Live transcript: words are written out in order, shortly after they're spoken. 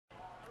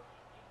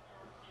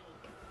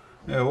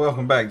Yeah,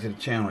 welcome back to the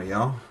channel,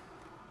 y'all.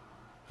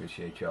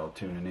 Appreciate y'all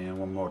tuning in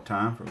one more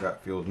time for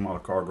Got Fuel's Model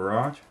Car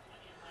Garage.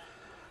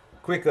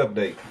 Quick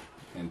update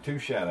and two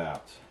shout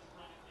outs.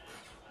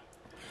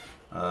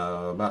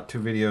 About 2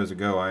 videos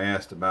ago I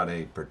asked about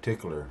a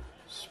particular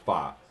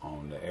spot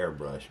on the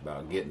airbrush,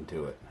 about getting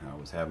to it. I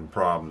was having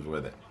problems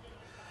with it.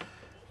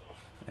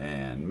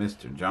 And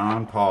Mr.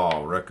 John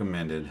Paul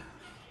recommended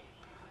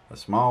a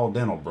small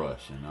dental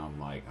brush. And I'm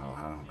like, oh,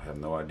 I have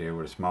no idea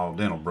what a small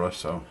dental brush,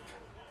 so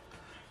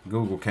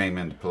Google came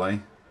into play,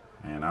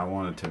 and I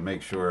wanted to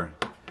make sure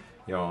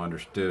y'all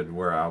understood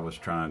where I was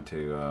trying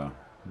to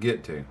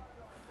get to.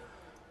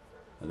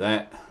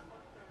 That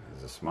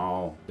is a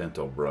small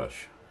dental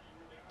brush.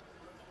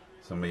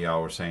 Some of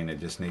y'all were saying it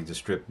just needs a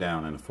strip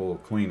down and a full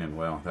cleaning.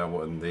 Well, that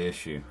wasn't the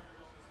issue.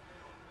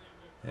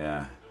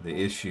 Yeah, the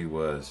issue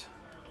was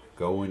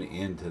going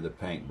into the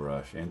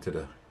paintbrush, into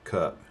the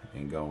cup,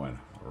 and going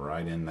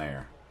right in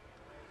there.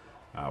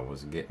 I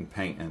was getting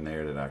paint in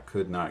there that I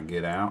could not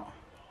get out.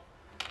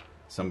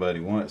 Somebody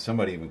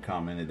even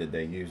commented that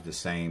they use the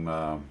same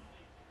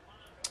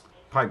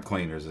pipe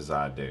cleaners as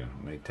I do.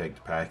 They take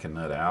the packing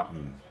nut out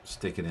and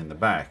stick it in the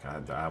back.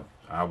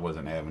 I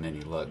wasn't having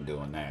any luck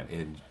doing that.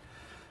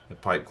 The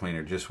pipe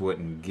cleaner just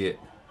wouldn't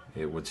get,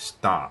 it would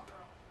stop.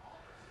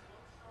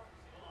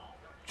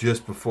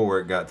 Just before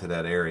it got to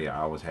that area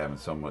I was having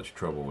so much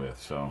trouble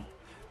with. So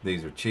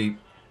these are cheap,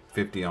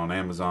 50 on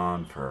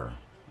Amazon for,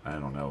 I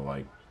don't know,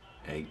 like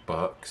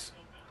 $8.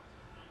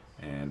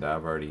 And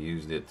I've already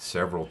used it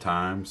several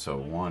times, so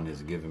one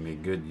is giving me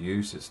good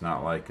use. It's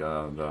not like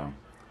the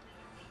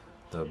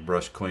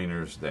brush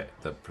cleaners, that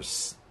the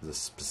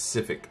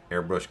specific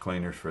airbrush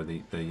cleaners for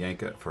the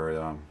Yenko, for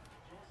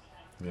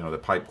you know, the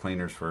pipe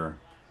cleaners for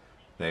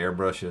the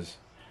airbrushes.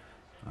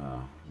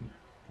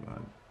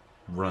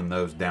 Run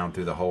those down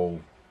through the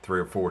hole 3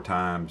 or 4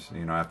 times,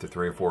 you know, after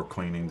 3 or 4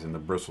 cleanings, and the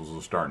bristles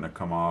are starting to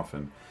come off,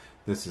 and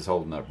this is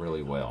holding up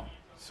really well.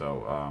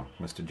 So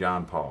Mr.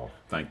 John Paul,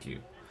 thank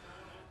you.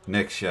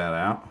 Next shout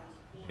out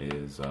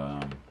is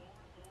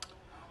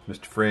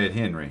Mr. Fred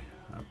Henry.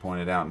 I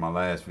pointed out in my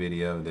last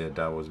video that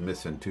I was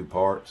missing 2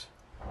 parts,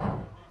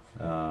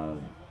 the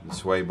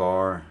sway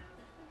bar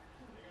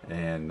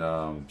and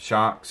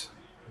shocks,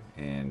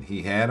 and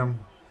he had them,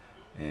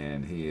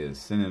 and he is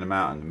sending them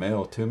out in the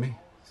mail to me.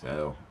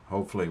 So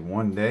hopefully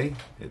one day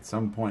at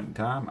some point in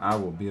time I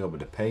will be able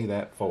to pay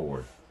that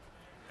forward.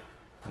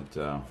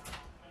 But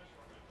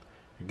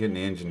getting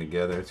the engine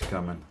together, it's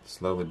coming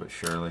slowly but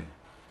surely.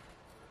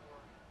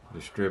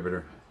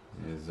 Distributor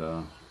is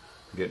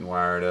getting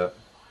wired up,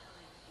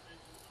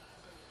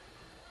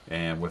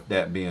 and with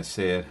that being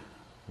said,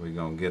 we're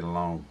gonna get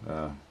along,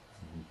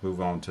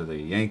 move on to the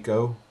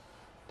Yenko,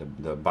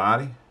 the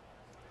body.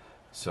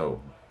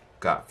 So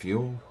Got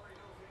Fuel,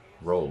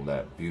 roll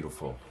that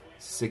beautiful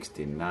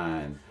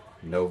 69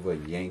 Nova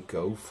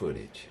Yenko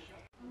footage.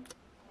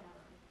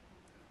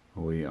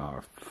 We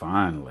are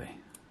finally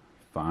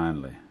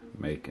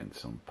making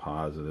some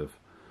positive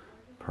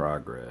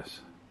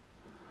progress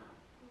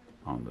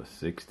on the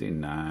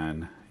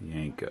 69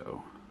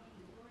 Yenko.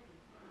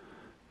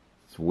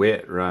 It's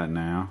wet right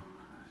now.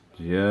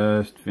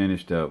 Just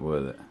finished up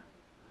with it.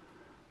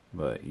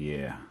 But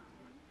yeah.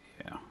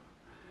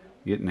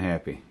 Getting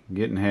happy.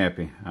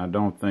 I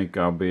don't think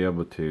I'll be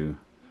able to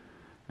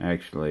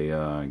actually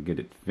get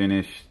it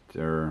finished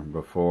or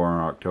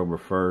before October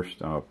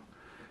 1st. I've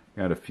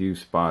got a few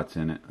spots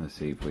in it. Let's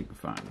see if we can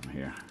find them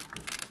here.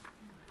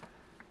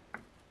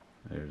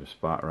 There's a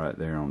spot right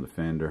there on the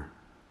fender.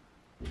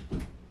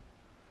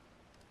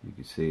 You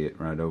can see it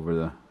right over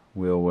the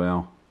wheel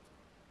well.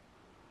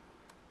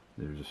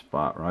 There's a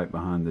spot right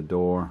behind the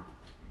door.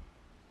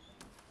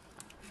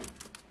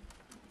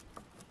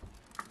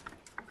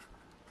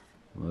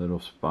 A little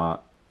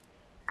spot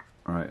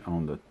right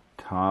on the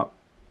top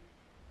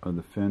of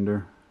the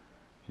fender.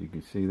 You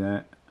can see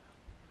that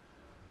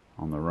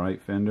on the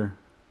right fender.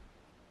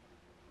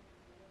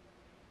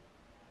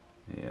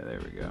 Yeah, there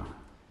we go.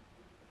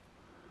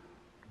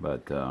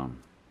 But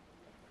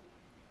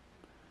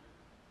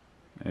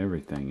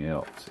everything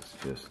else is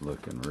just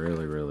looking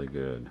really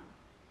good.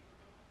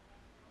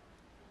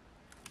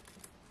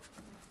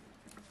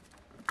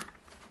 I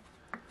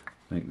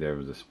think there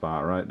was a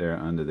spot right there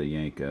under the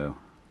Yenko.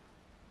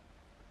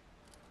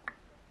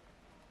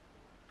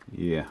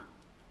 Yeah.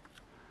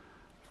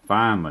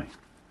 Finally.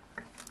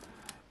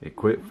 It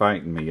quit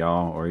fighting me,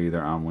 y'all, or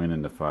either I'm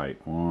winning the fight.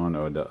 One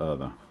or the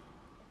other.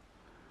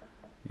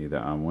 Either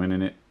I'm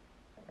winning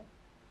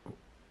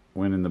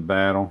the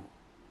battle,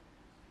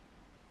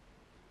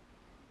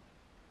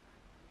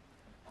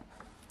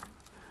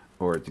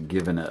 or it's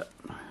giving up.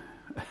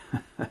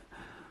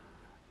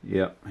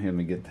 Yep, let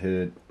me get the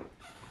hood.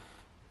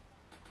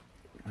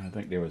 I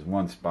think there was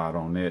one spot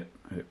on it.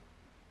 It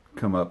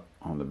come up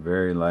on the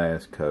very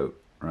last coat,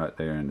 right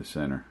there in the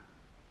center.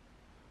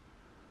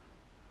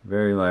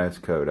 Very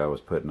last coat I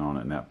was putting on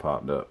it, and that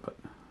popped up. But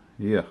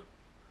yeah,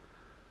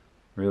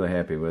 really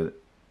happy with it.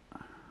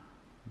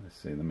 Let's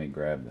see, let me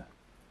grab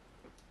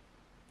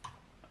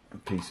a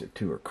piece or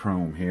two of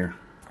chrome here.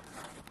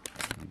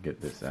 Get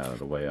this out of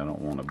the way. I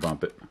don't want to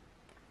bump it.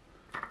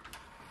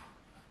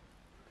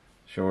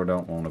 Sure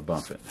don't want to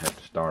bump it. Have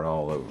to start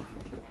all over.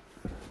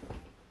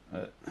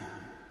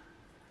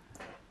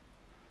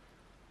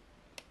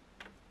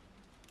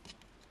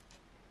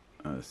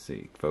 Let's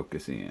see.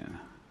 Focus in.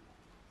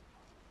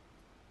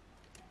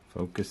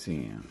 Focus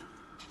in.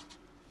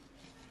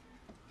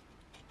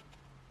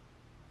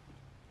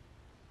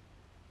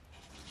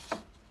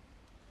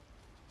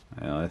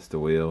 Well, that's the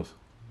wheels.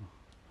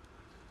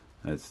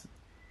 That's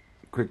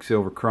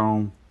Quicksilver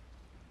Chrome.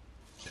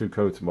 2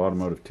 coats of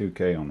automotive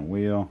 2K on the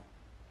wheel.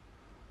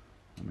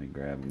 Let me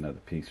grab another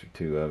piece or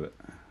two of it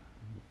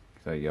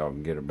so y'all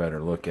can get a better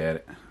look at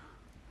it.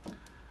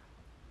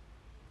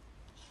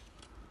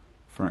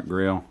 Front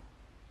grille.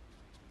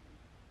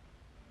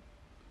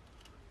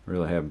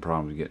 Really having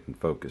problems getting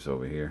focus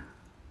over here.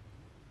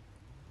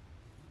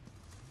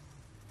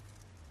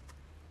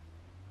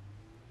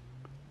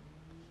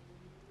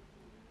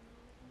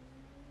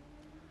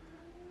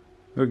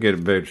 We'll get a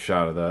better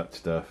shot of that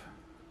stuff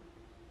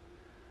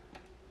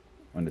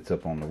when it's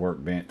up on the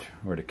workbench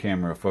where the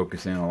camera will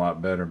focus in a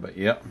lot better. But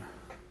yep,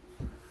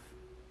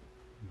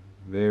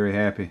 very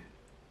happy,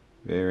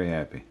 very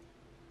happy.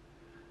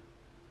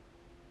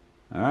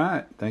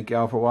 Alright, thank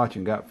y'all for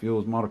watching Got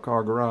Fuel's Model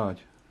Car Garage.